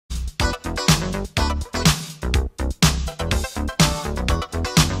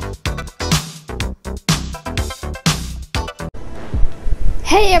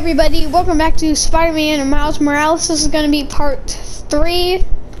Hey everybody, welcome back to Spider-Man and Miles Morales. This is going to be part 3.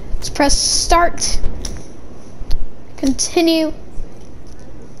 Let's press start. Continue.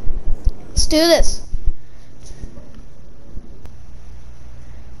 Let's do this.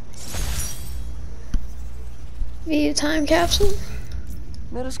 Via time capsule.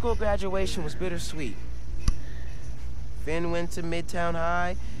 Middle school graduation was bittersweet. Finn went to Midtown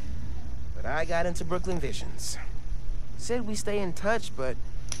High, but I got into Brooklyn Visions. Said we stay in touch, but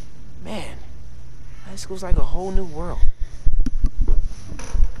man, high school's like a whole new world.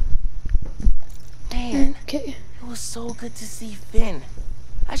 Man, Okay. it was so good to see Finn.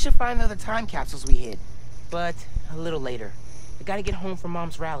 I should find the other time capsules we hid, but a little later. I gotta get home from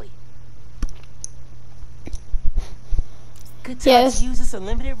Mom's rally. Good time to use this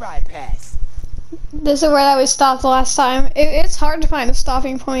unlimited ride pass. This is where I was stopped the last time. It's hard to find a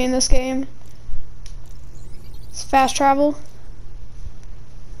stopping point in this game. It's fast travel.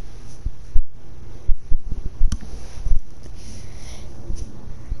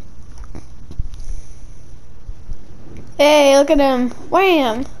 Hey, look at him.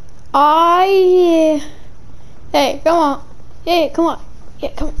 Wham! Aw, yeah. Hey, come on. Yeah, come on. Yeah,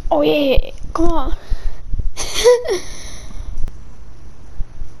 come on. Oh, yeah. Come on.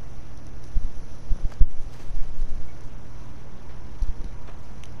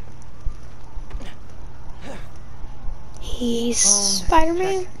 He's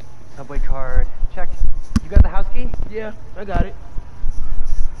Spider-Man. Subway card. Check. You got the house key? Yeah, I got it.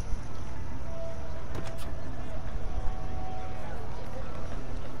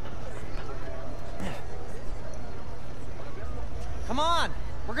 Come on!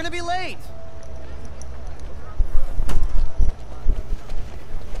 We're gonna be late!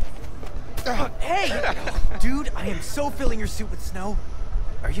 Hey! Dude, I am so filling your suit with snow.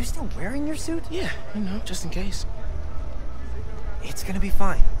 Are you still wearing your suit? Yeah, you know, just in case. It's gonna be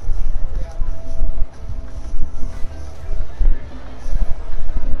fine.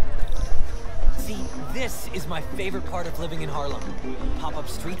 See, this is my favorite part of living in Harlem. Pop-up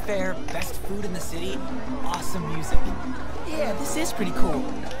street fair, best food in the city, awesome music. Yeah, this is pretty cool.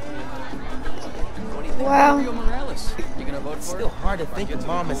 Wow. Morales. You gonna vote It's still hard to think of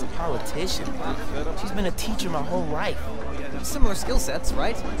Mom as a politician. She's been a teacher my whole life. Similar skill sets,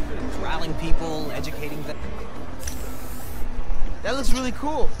 right? Rallying people, educating them. That looks really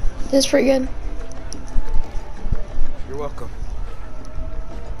cool. This is pretty good. You're welcome.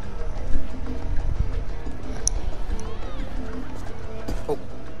 Oh.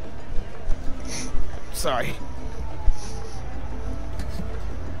 Sorry.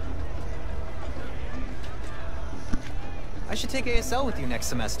 I should take ASL with you next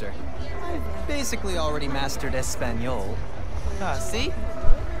semester. I've basically already mastered Espanol. Ah, see?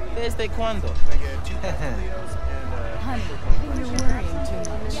 Desde cuando? Honey, you're worrying too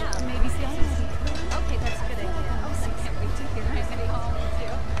much. Yeah, maybe see. Okay, that's a good idea. I can't wait to hear how many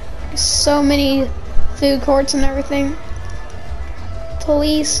home too. So many food courts and everything.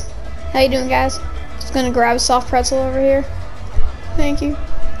 Police. How you doing, guys? Just gonna grab a soft pretzel over here. Thank you.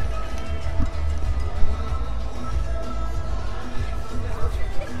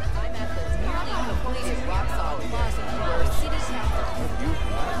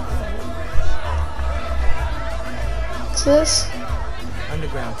 What's this?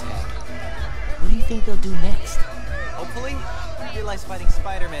 Underground tag. What do you think they'll do next? Hopefully, realize fighting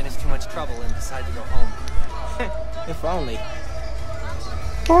Spider-Man is too much trouble and decide to go home. If only.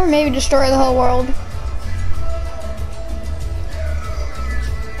 Or maybe destroy the whole world.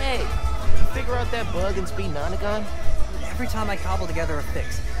 Hey, you figure out that bug in Speed Nonagon? Every time I cobble together a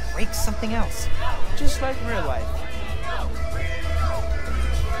fix, it breaks something else. Just like real life.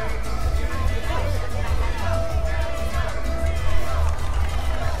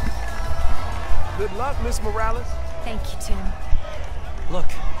 Good luck, Miss Morales. Thank you, Tim. Look,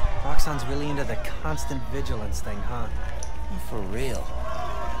 Roxxon's really into the constant vigilance thing, huh? For real.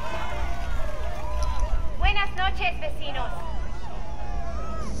 Buenas noches, vecinos.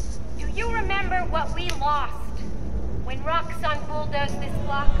 Do you remember what we lost when Roxxon bulldozed this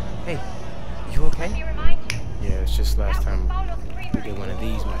block? Hey, you Let me okay? remind you. Yeah, it's just last That was time Paulo's we Creamery, did one of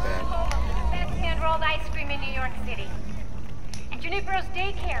these, my bad. home to the best hand-rolled ice cream in New York City. And Junipero's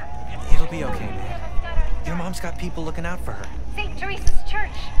daycare. It'll be okay, man. Your mom's got people looking out for her. St. Teresa's Church,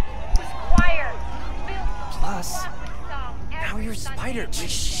 whose choir built the Plus, song now every you're Sunday. Spider.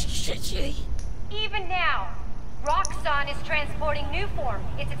 Even now, Roxxon is transporting Newform,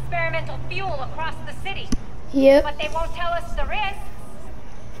 its experimental fuel, across the city. Yep. But they won't tell us the risks.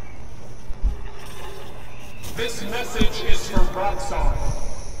 This message is from Roxxon.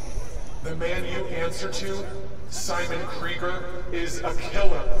 The man you answer to Simon Krieger is a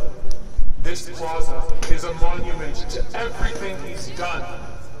killer. This plaza is a monument to everything he's done.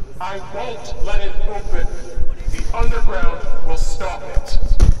 I won't let it open. The underground will stop it.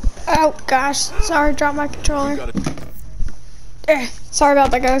 Oh gosh, sorry, dropped my controller. Sorry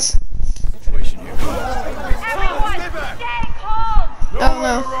about that, guys. Everyone, stay calm! Oh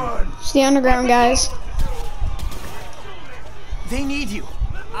no, it's the underground, guys. They need you.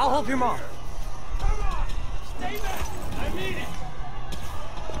 I'll help your mom. Stay back! I need it!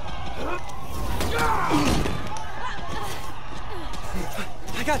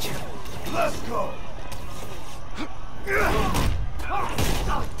 I got you. Let's go!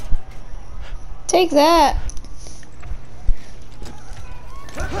 Take that.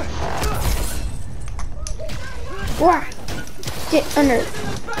 Wah! Get under.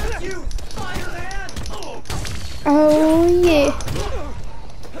 Oh yeah.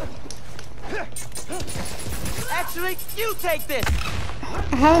 Actually, you take this.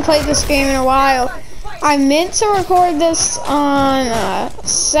 I haven't played this game in a while. I meant to record this on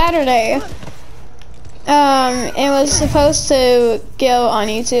Saturday. It was supposed to go on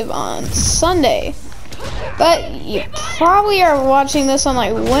YouTube on Sunday. But you probably are watching this on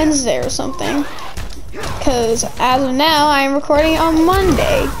like Wednesday or something. Because as of now, I'm recording on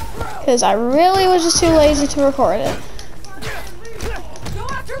Monday. Because I really was just too lazy to record it. Go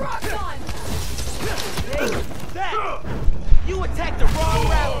after Roxxon! You attacked the wrong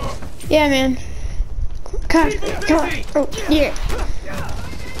route. Yeah, man. Come on. Oh, yeah.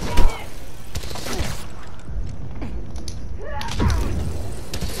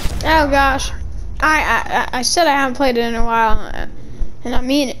 Oh gosh. I said I haven't played it in a while, and I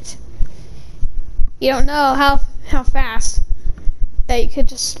mean it. You don't know how fast that you could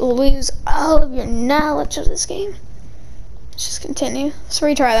just lose all of your knowledge of this game. Let's just continue. Let's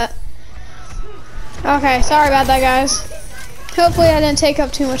retry that. Okay, sorry about that, guys. Hopefully I didn't take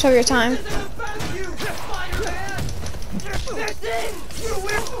up too much of your time.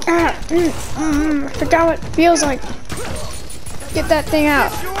 I forgot what it feels like. Get that thing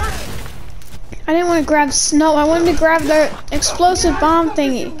out. I didn't want to grab snow. I wanted to grab the explosive bomb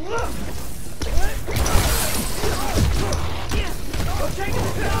thingy.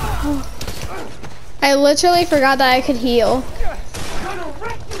 I literally forgot that I could heal.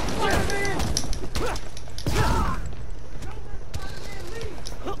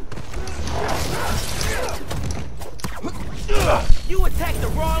 You attacked the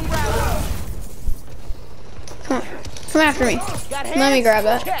wrong route. Come on. Come after me. Let me grab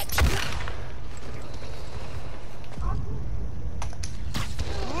that. Catch.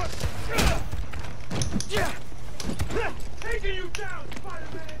 Taking you down,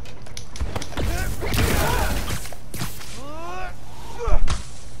 Spiderman!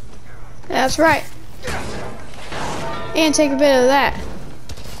 That's right. And take a bit of that.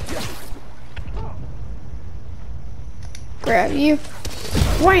 Grab you.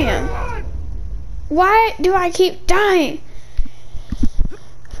 Wham! Why do I keep dying?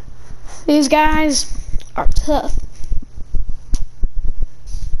 These guys are tough.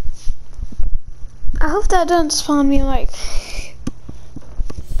 I hope that doesn't spawn me like...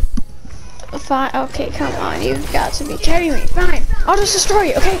 Fine. Okay, come on. You've got to be kidding me. Fine. I'll just destroy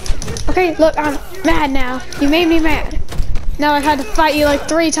you, okay? Okay, look, I'm mad now. You made me mad. Now I've had to fight you like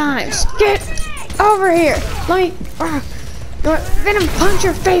 3 times. Get over here. Let me... Venom, punch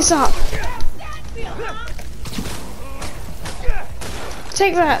your face off.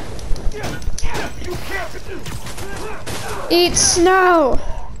 Take that. Eat snow.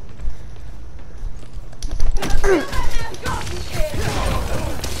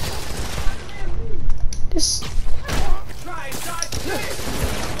 Just...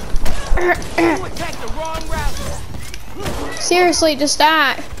 Seriously, just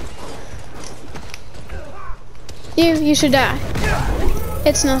die. You should die.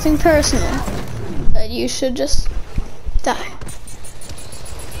 It's nothing personal, but you should just die.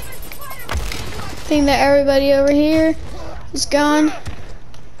 I think that everybody over here is gone.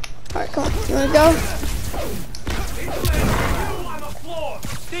 Alright, come on. You wanna go?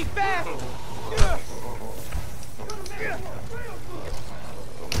 Stay fast.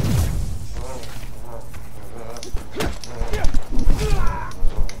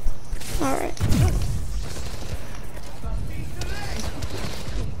 Alright.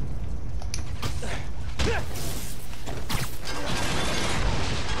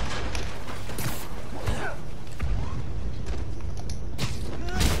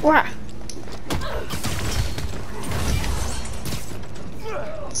 Wow.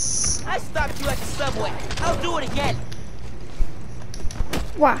 I stopped you at the subway. I'll do it again.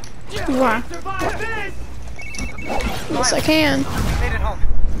 Wow. Wow. Survive this! Yes, I can. Made it home.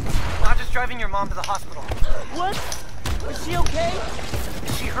 Not just driving your mom to the hospital. What? Is she okay?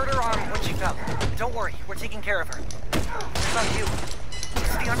 She hurt her arm when she fell. Don't worry, we're taking care of her. What about you?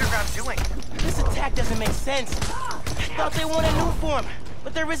 What's the underground doing? This attack doesn't make sense. I thought they wanted new form,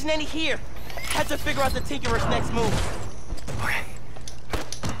 but there isn't any here. Had to figure out the Tinkerer's next move. Okay.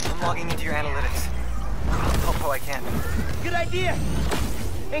 I'm logging into your analytics. Help how I can. Good idea.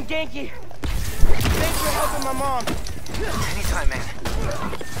 And Genki, thanks for helping my mom. Anytime, man.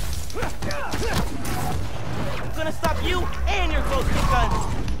 I'm gonna stop you and your ghost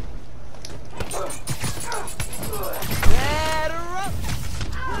guns. Get her up.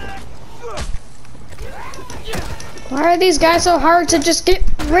 Why are these guys so hard to just get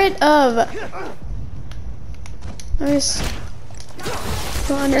rid of? Let me just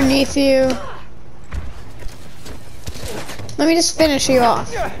go underneath you. Let me just finish you off.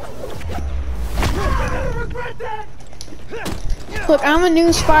 Look, I'm a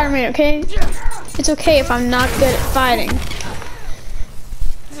new Spider-Man, okay? It's okay if I'm not good at fighting.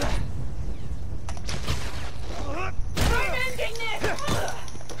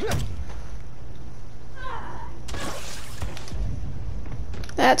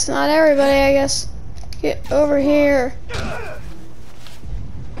 That's not everybody, I guess. Get over here.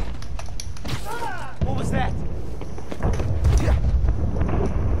 What was that?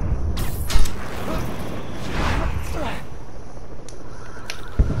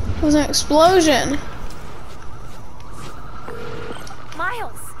 It was an explosion.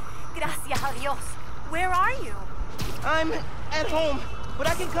 Miles, gracias a Dios. Where are you? I'm at home, but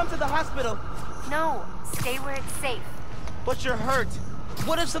I can come to the hospital. No, stay where it's safe. But you're hurt.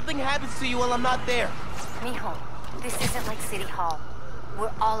 What if something happens to you while I'm not there? Mijo, this isn't like City Hall.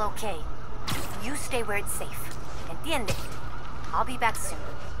 We're all okay. You stay where it's safe. Entiende? I'll be back soon.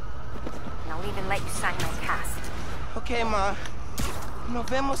 And I'll even let you sign my cast. Okay, Ma. Nos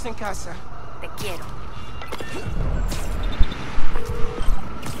vemos en casa. Te quiero.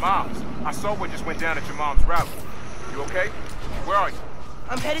 Miles, I saw what just went down at your mom's rally. You okay? Where are you?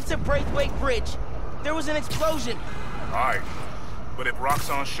 I'm headed to Braithwaite Bridge. There was an explosion. Alright. But if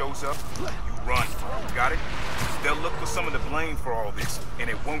Roxxon shows up, you run. Got it? They'll look for some of the blame for all this, and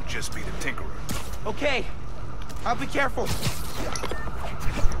it won't just be the Tinkerer. Okay. I'll be careful.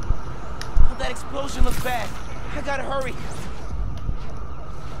 Oh, that explosion looks bad. I gotta hurry.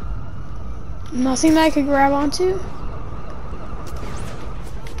 Nothing that I could grab onto?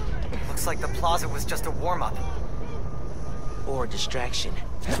 Looks like the plaza was just a warm-up. Or a distraction.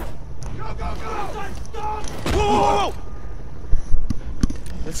 Whoa!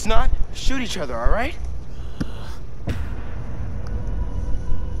 Let's not shoot each other, alright?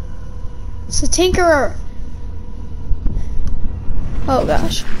 It's a Tinkerer. Oh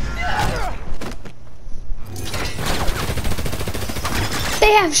gosh.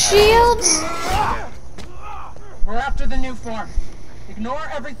 They have shields? We're after the new form. Ignore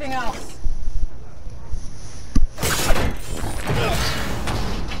everything else.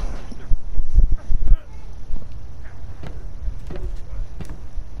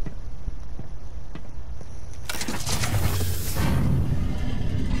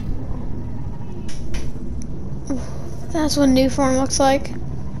 That's what new form looks like.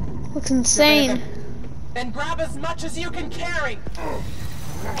 Looks insane. Then grab as much as you can carry.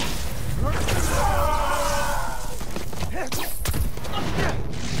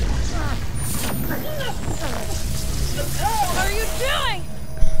 What are you doing?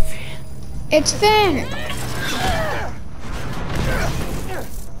 It's Finn.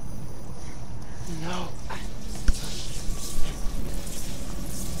 No.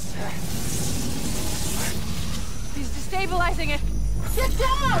 He's destabilizing it. Get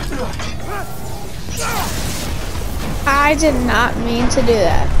down! I did not mean to do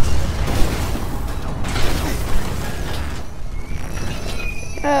that.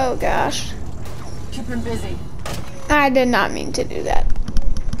 Oh gosh. Keep him busy. I did not mean to do that.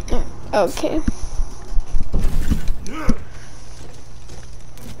 Okay.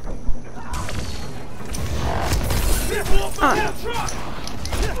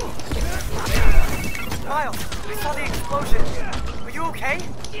 Miles, I saw the explosion. Are you okay?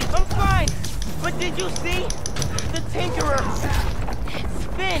 I'm fine. But did you see? The Tinkerer.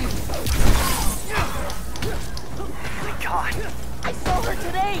 Spin. My God. I saw her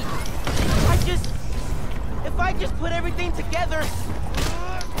today. If I just put everything together.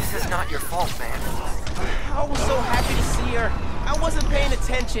 This is not your fault, man. I was so happy to see her. I wasn't paying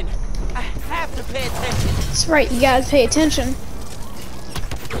attention. I have to pay attention. That's right, you gotta pay attention.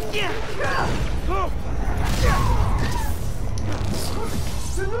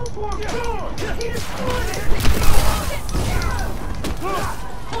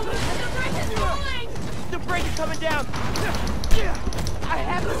 The brake is coming down. I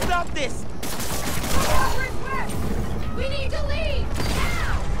have to stop this. We need to leave!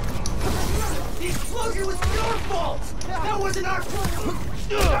 Now! The explosion was your fault. That wasn't our fault.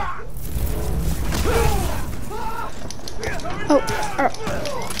 Oh,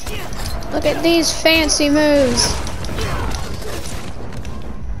 look at these fancy moves.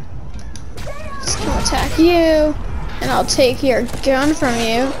 Just gonna attack you, and I'll take your gun from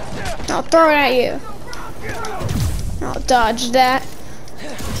you, and I'll throw it at you. And I'll dodge that.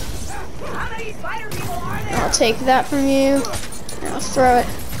 And I'll take that from you, and I'll throw it.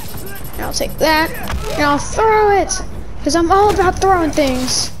 And I'll take that, and I'll throw it, because I'm all about throwing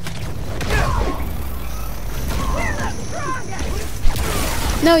things.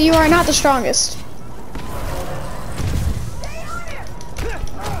 No, you are not the strongest.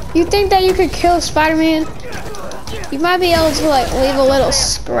 You think that you could kill Spider-Man? You might be able to like leave a little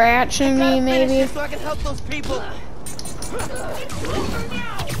scratch in me, maybe. So I can help those people.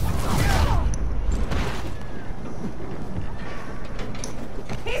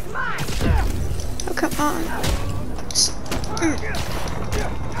 He's mine! Oh, come on.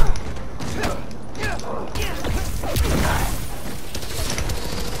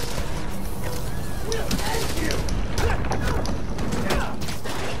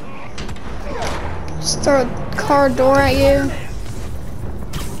 Just throw a car door at you.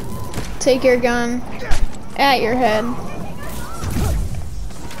 Take your gun at your head.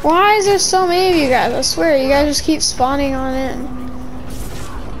 Why is there so many of you guys? I swear, you guys just keep spawning on in.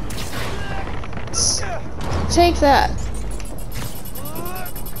 Take that.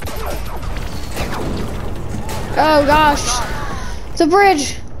 Oh gosh. The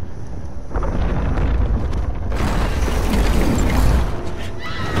bridge.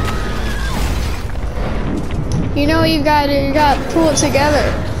 You know what you gotta do? You gotta pull it together.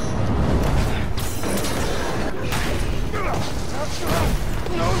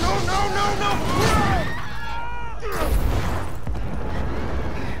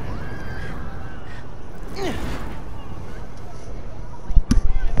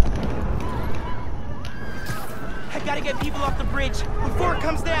 I gotta get people off the bridge before it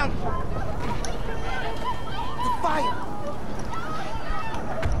comes down. The fire.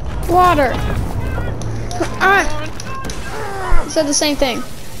 Water. I said the same thing.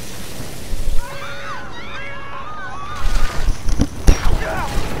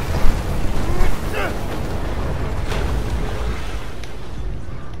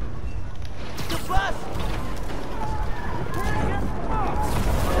 The bus.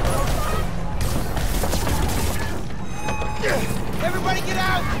 Everybody get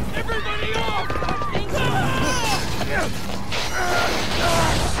out! Everybody off!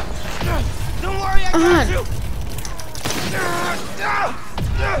 Don't worry, I got you!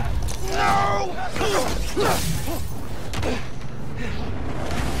 No!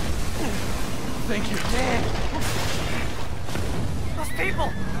 Thank you. Man. Those people,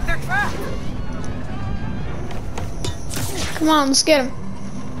 they're trapped! Come on, let's get him.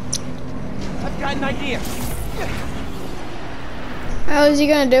 I've got an idea. Oh, is he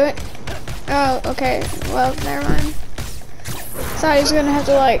gonna do it? Oh, okay. Well, never mind. Thought he was gonna have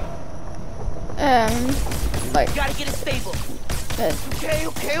to like Gotta get it stable.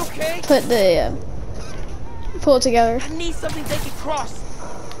 Okay. put the pull it together. I need something they can cross.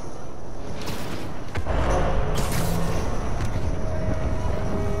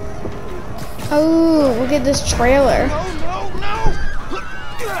 Oh, look at this trailer. No!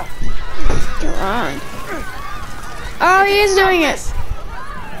 Come on. Oh, he is doing it.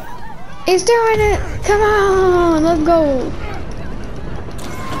 He's doing it. Come on, let's go.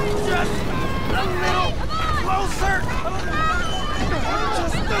 Just a little closer.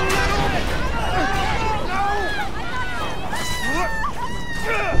 Just a little.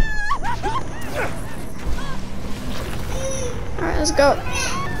 All right, let's go.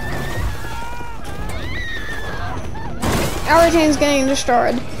 Everything's getting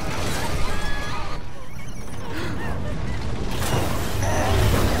destroyed.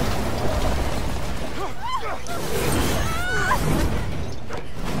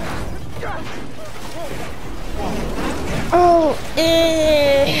 Oh,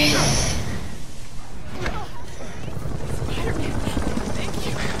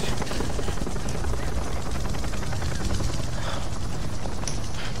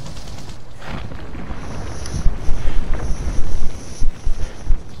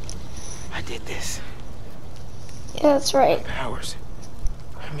 I did this. yeah, that's right. Powers.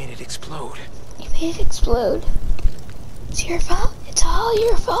 I made it explode. You made it explode. It's your fault. It's all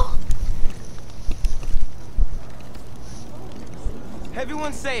your fault.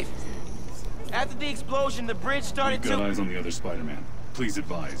 Everyone's safe. After the explosion, the bridge started We've got to... eyes on the other Spider-Man. Please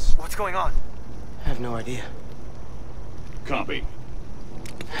advise. What's going on? I have no idea. Copy.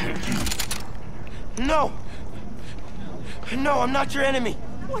 No! No, I'm not your enemy.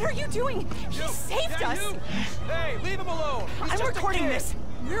 What are you doing? He saved us. Hey, leave him alone. He's I'm just a recording kid. this.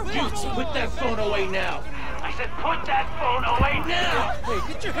 We're watching. Put that phone away now. I said put that phone away now.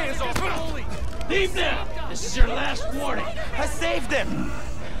 Hey, get your hands off the bully. Leave now. This is your last warning. I saved him.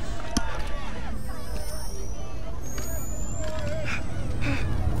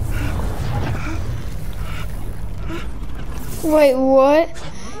 Wait, what?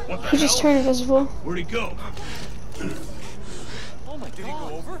 What the He just turned invisible. Where'd he go? Oh my, did he go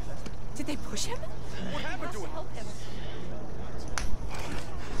over? Did they push him? What happened to him?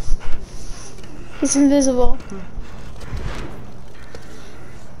 He's invisible.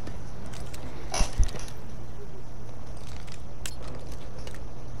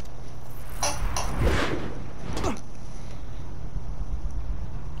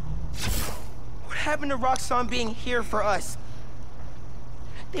 What happened to Roxxon being here for us?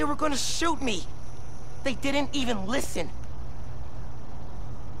 They were gonna shoot me. They didn't even listen.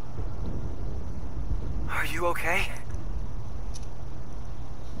 Are you okay?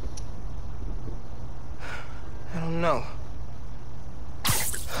 I don't know.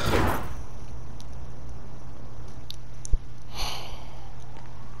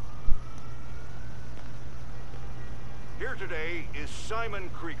 Here today is Simon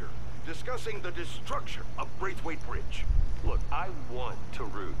Krieger, discussing the destruction of Braithwaite Bridge. Look, I want to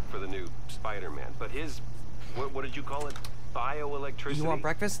root for the new Spider-Man, but his, what did you call it? Bioelectricity? You want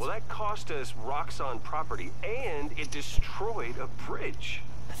breakfast? Well, that cost us Roxxon property, and it destroyed a bridge.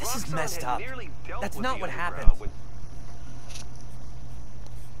 But this is Roxxon messed had up. nearly dealt That's with not the what underground happened. when-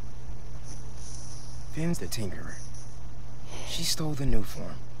 Finn's the Tinkerer. She stole the new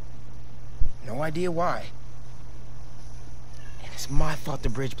form. No idea why. And it's my fault the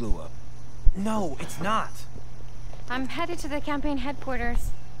bridge blew up. No, it's not. I'm headed to the campaign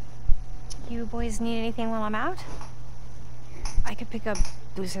headquarters. You boys need anything while I'm out? I could pick up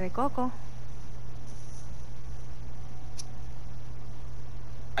dulce de coco.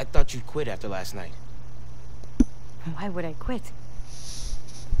 I thought you'd quit after last night. Why would I quit?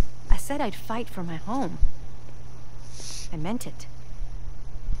 I said I'd fight for my home. I meant it.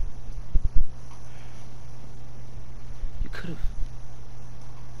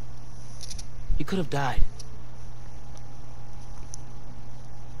 You could have died.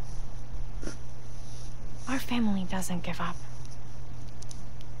 Our family doesn't give up.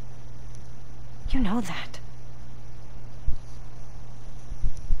 You know that.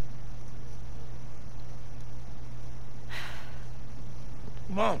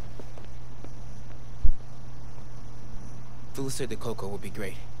 Mom. Dulce de coco would be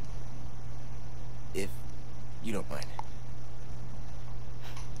great. If you don't mind.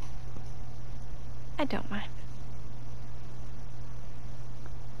 I don't mind.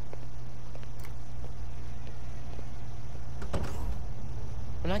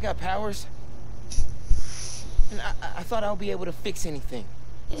 When I got powers, and I thought I'll be able to fix anything.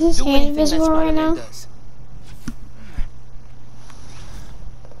 Is his Do hand anything that invisible right Spider-Man now? does.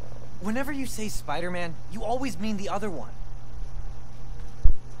 Whenever you say Spider-Man, you always mean the other one.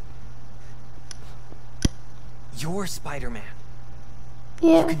 You're Spider-Man.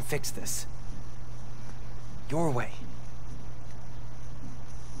 Yeah. You can fix this. Your way.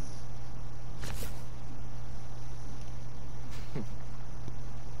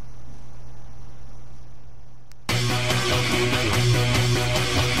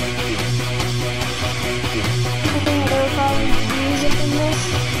 I think they were probably music in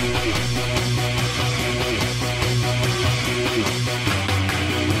this.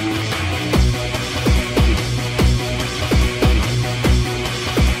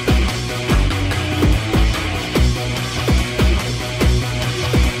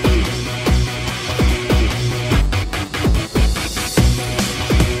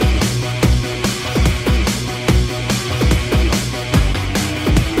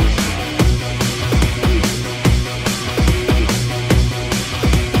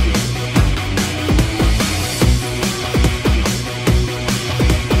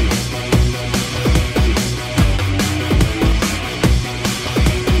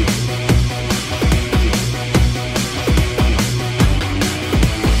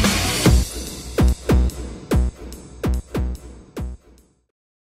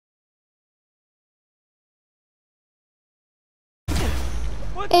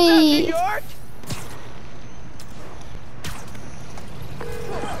 What's Hey. up, New York?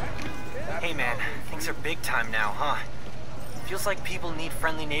 Hey man, things are big time now, huh? Feels like people need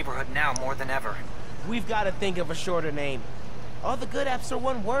friendly neighborhood now more than ever. We've got to think of a shorter name. All the good apps are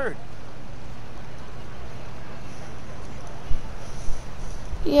one word.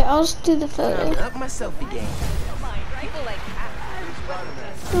 Yeah, I'll just do the photo. Up my selfie game.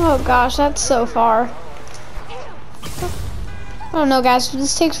 Oh gosh, that's so far. I don't know, guys. If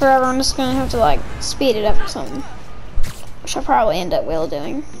this takes forever, I'm just gonna have to like speed it up or something, which I'll probably end up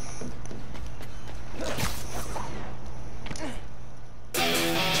doing.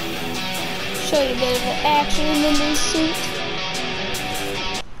 Show you a bit of the action in the new suit.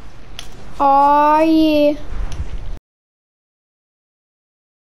 Aw, yeah.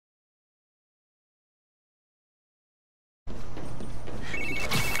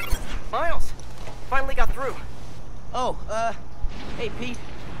 Miles, finally got through. Oh, hey Pete,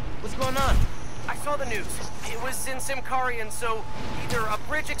 what's going on? I saw the news. It was in Simkarian, so either a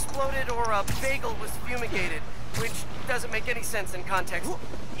bridge exploded or a bagel was fumigated, which doesn't make any sense in context.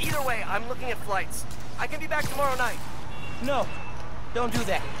 Either way, I'm looking at flights. I can be back tomorrow night. No, don't do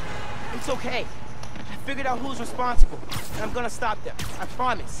that. It's okay. I figured out who's responsible, and I'm gonna stop them. I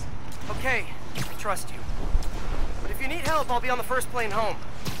promise. Okay, I trust you. But if you need help, I'll be on the first plane home.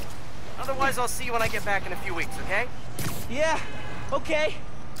 Otherwise, I'll see you when I get back in a few weeks, okay? Yeah, okay.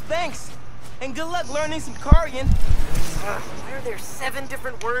 Thanks. And good luck learning some Karian. Why are there 7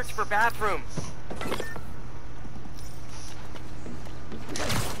 different words for bathroom?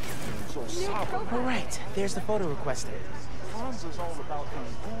 All right, there's the photo requester.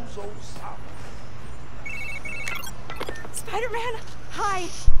 Spider-Man, hi.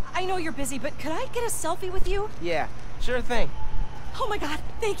 I know you're busy, but could I get a selfie with you? Yeah, sure thing. Oh my god,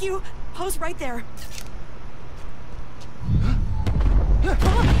 thank you. Pose right there.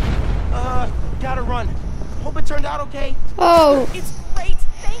 Gotta run. Hope it turned out okay. Oh. It's great,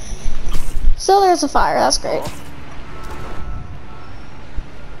 thank you. So there's a fire, that's great.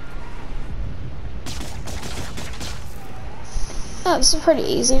 Oh, this is pretty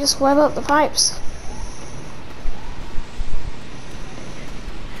easy, just web up the pipes.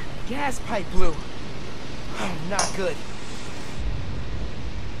 Gas pipe blew. Oh, not good.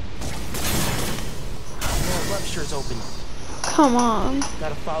 Oh, no, rupture's open. Come on.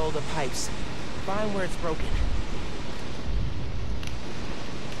 Gotta follow the pipes. Find where it's broken.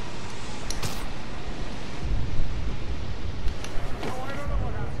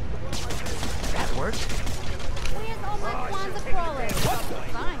 That worked. Where's all my Kwanzaa crawlers?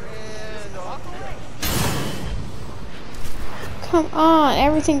 Come on,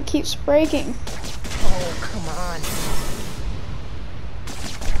 everything keeps breaking. Oh, come on.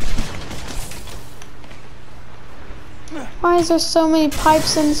 Why is there so many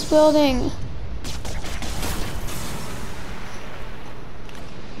pipes in this building?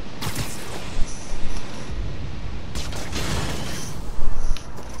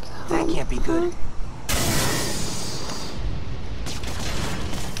 That can't be good.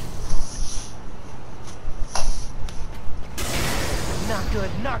 Not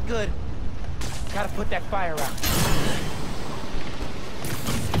good, not good. Gotta put that fire out.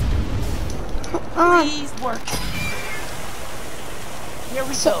 Please work. Here we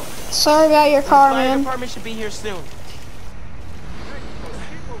go. Sorry about your car, man. The fire department should be here soon.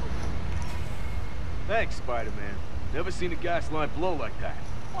 Thanks, Spider-Man. Never seen a gas line blow like that.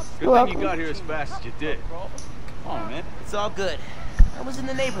 Good You're thing you got here as fast as you did. Come on, man. It's all good. I was in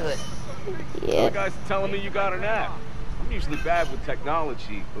the neighborhood. Yeah. The guys telling me you got an app. I'm usually bad with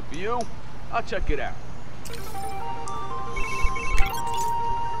technology, but for you, I'll check it out.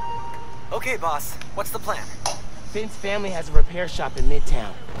 Okay, boss. What's the plan? Finn's family has a repair shop in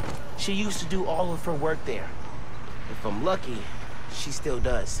Midtown. She used to do all of her work there. If I'm lucky, she still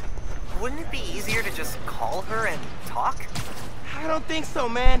does. Wouldn't it be easier to just call her and talk? I don't think so,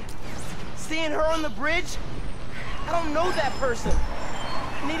 man. Seeing her on the bridge? I don't know that person.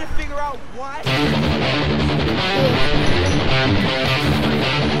 I need to figure out why.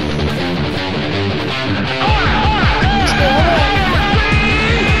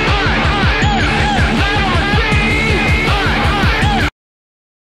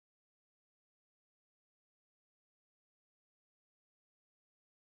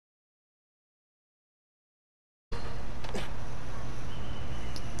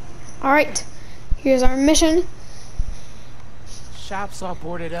 Alright, here's our mission. Shop's all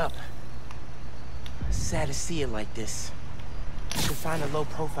boarded up. Sad to see it like this. I should find a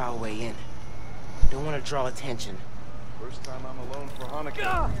low-profile way in. Don't want to draw attention. First time I'm alone for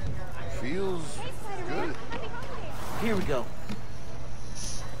Hanukkah. Feels good. Here we go.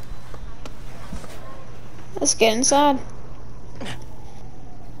 Let's get inside.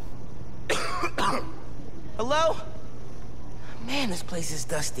 place is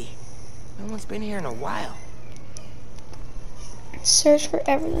dusty. No one's been here in a while. Search for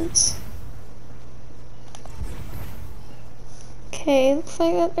evidence. Okay, looks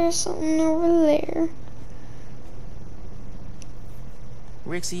like that there's something over there.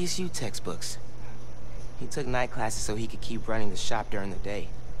 Rick's ESU textbooks. He took night classes so he could keep running the shop during the day.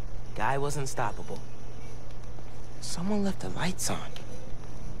 Guy was unstoppable. Someone left the lights on.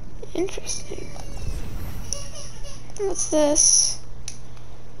 Interesting. What's this?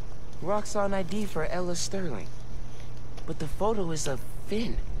 Rock on ID for Ella Sterling. But the photo is of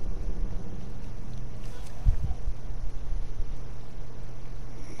Finn.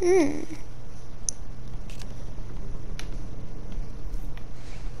 Is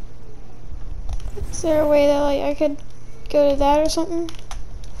there a way that like I could go to that or something?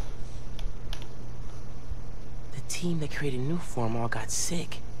 The team that created Newform all got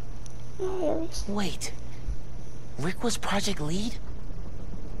sick. Oh, there it is. Wait. Rick was project lead?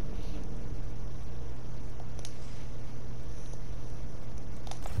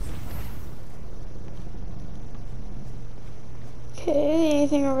 Okay,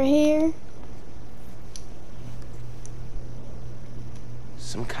 anything over here?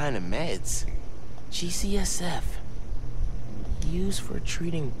 Some kind of meds. GCSF. Used for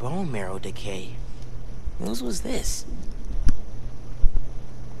treating bone marrow decay. Whose was this?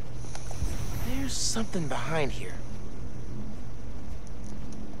 There's something behind here.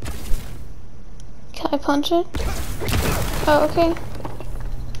 Can I punch it? Oh, okay.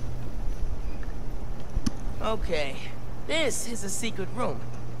 Okay. This is a secret room.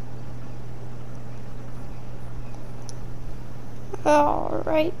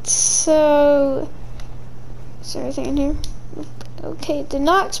 Alright, so... is there anything in here? Okay, did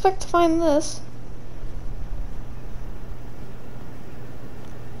not expect to find this.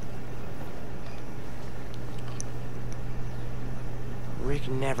 Rick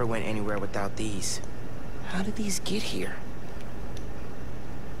never went anywhere without these. How did these get here?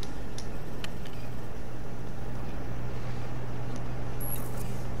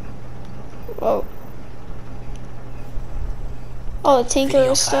 Whoa. All the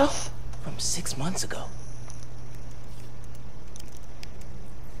Tinker stuff. From 6 months ago.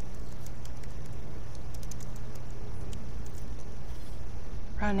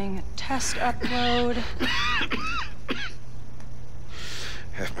 Running a test upload.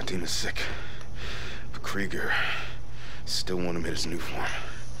 Half my team is sick. But Krieger still want him in his new form.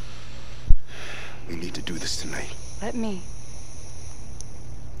 We need to do this tonight. Let me.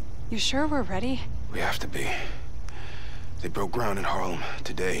 You sure we're ready? We have to be. They broke ground in Harlem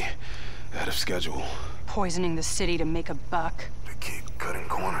today, ahead of schedule. Poisoning the city to make a buck. They keep cutting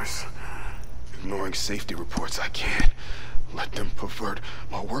corners, ignoring safety reports. I can't let them pervert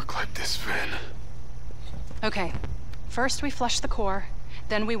my work like this, Finn. Okay, first we flush the core,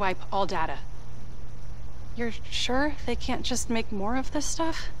 then we wipe all data. You're sure they can't just make more of this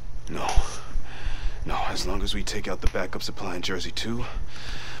stuff? No. No, as long as we take out the backup supply in Jersey too.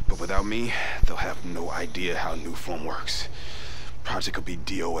 But without me, they'll have no idea how Newform works. Project will be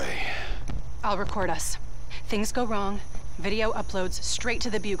DOA. I'll record us. Things go wrong, video uploads straight to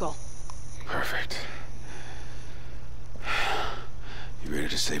the Bugle. Perfect. You ready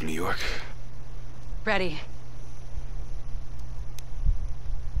to save New York? Ready.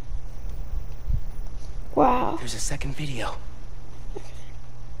 Wow. There's a second video.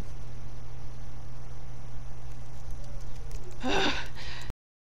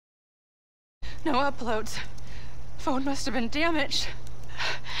 No uploads. Phone must have been damaged.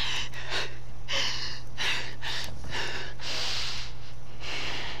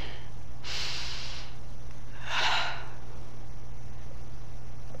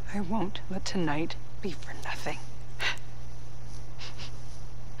 I won't let tonight be for nothing.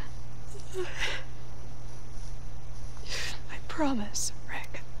 I promise,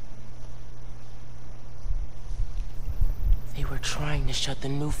 Rick. They were trying to shut the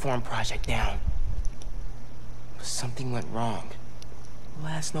Newform project down. But something went wrong.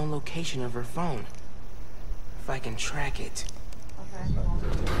 Last known location of her phone. If I can track it.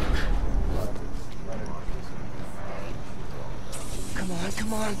 Come on,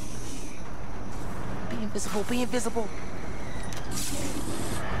 come on. Be invisible, be invisible.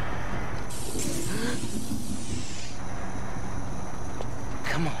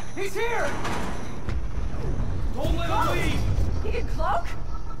 Come on. He's here! Don't let him leave! He can cloak?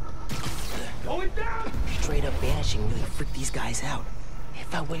 Going down! Straight up vanishing really freaked these guys out.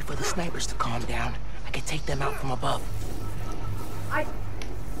 If I wait for the snipers to calm down, I can take them out from above.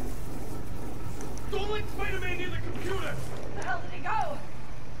 Don't let Spiderman near the computer! Where the hell did he go?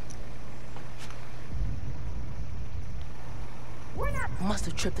 We're not Must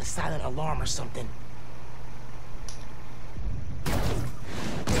have tripped a silent alarm or something.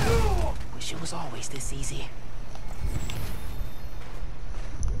 Wish it was always this easy.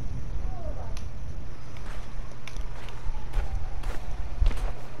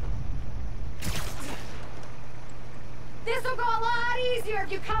 This'll go a lot easier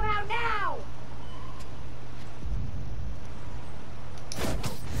if you come out now!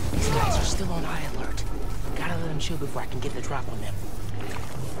 These guys are still on high alert. Gotta let them chill before I can get the drop on them.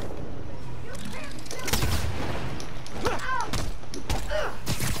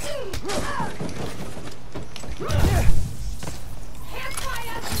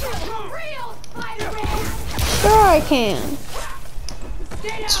 Sure I can.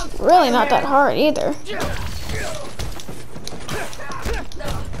 It's really not that hard either.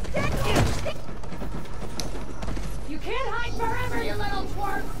 You can't hide forever, you little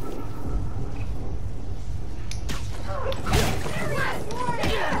twerp!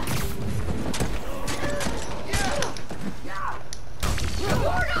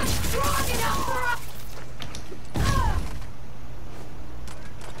 You're not strong enough for us!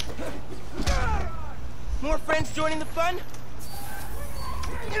 More friends joining the fun?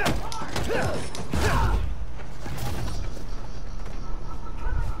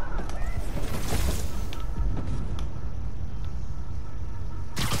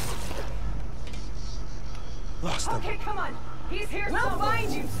 Lost them. Okay, come on. He's here somewhere. We'll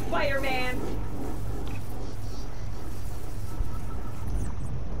find you, Spider-Man.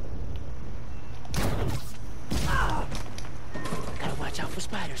 Gotta watch out for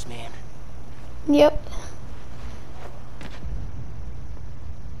spiders, man. Yep.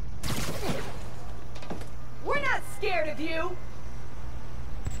 We're not scared of you.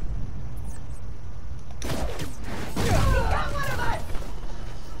 He got one of us.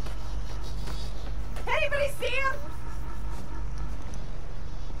 Anybody see him?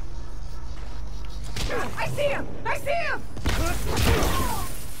 I see him! I see him!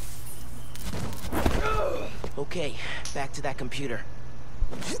 Okay, back to that computer.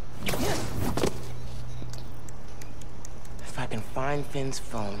 If I can find Finn's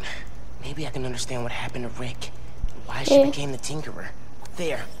phone, maybe I can understand what happened to Rick. Why she became the Tinkerer.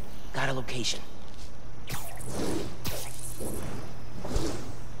 There, got a location.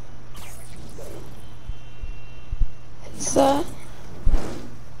 It's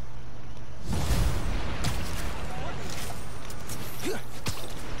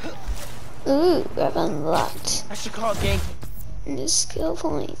ooh, weapon unlocked. I should call gang. New skill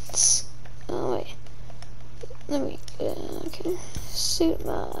points. Oh wait. Let me okay. Suit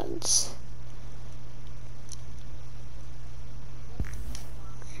mods.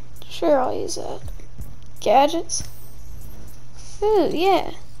 Sure, I'll use that. Gadgets. Ooh,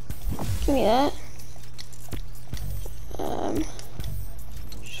 yeah. Give me that.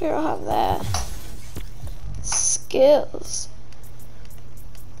 Sure, I'll have that. Skills.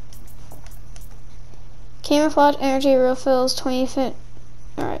 Camouflage energy refills 20 feet.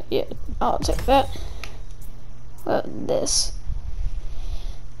 Alright, yeah, I'll take that. What about this?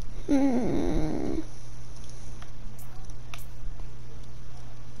 No,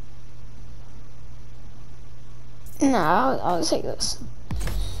 I'll just take this.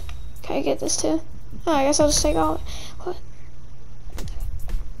 Can I get this too? Oh, I guess I'll just take all. What?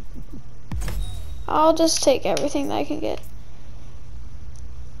 I'll just take everything that I can get.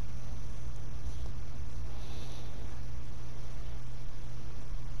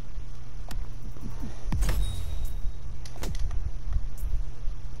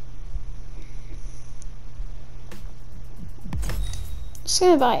 Just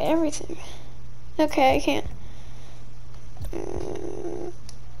gonna buy everything. Okay, I can't.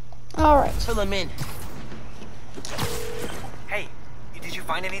 Alright. Fill them in. Hey, did you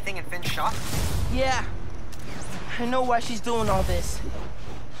find anything in Finn's shop? Yeah. I know why she's doing all this.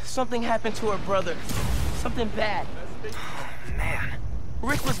 Something happened to her brother. Something bad. Oh, man.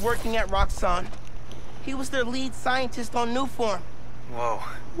 Rick was working at Roxxon. He was their lead scientist on Newform. Whoa.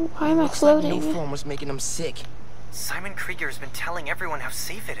 Why am I floating? Like Newform was making him sick. Simon Krieger's been telling everyone how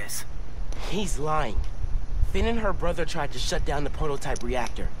safe it is. He's lying. Finn and her brother tried to shut down the prototype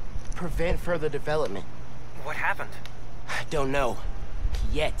reactor. Prevent further development. What happened? I don't know.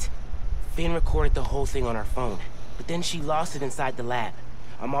 Yet. Finn recorded the whole thing on her phone. But then she lost it inside the lab.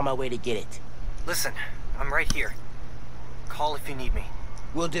 I'm on my way to get it. Listen, I'm right here. Call if you need me.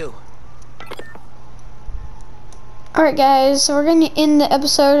 Will do. Alright guys, so we're going to end the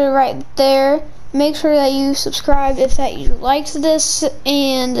episode right there. Make sure that you subscribe if that you liked this,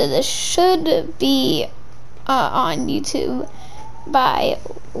 and this should be on YouTube by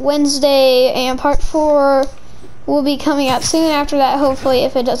Wednesday, and part 4 will be coming out soon after that, hopefully,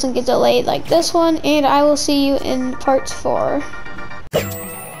 if it doesn't get delayed like this one, and I will see you in part 4.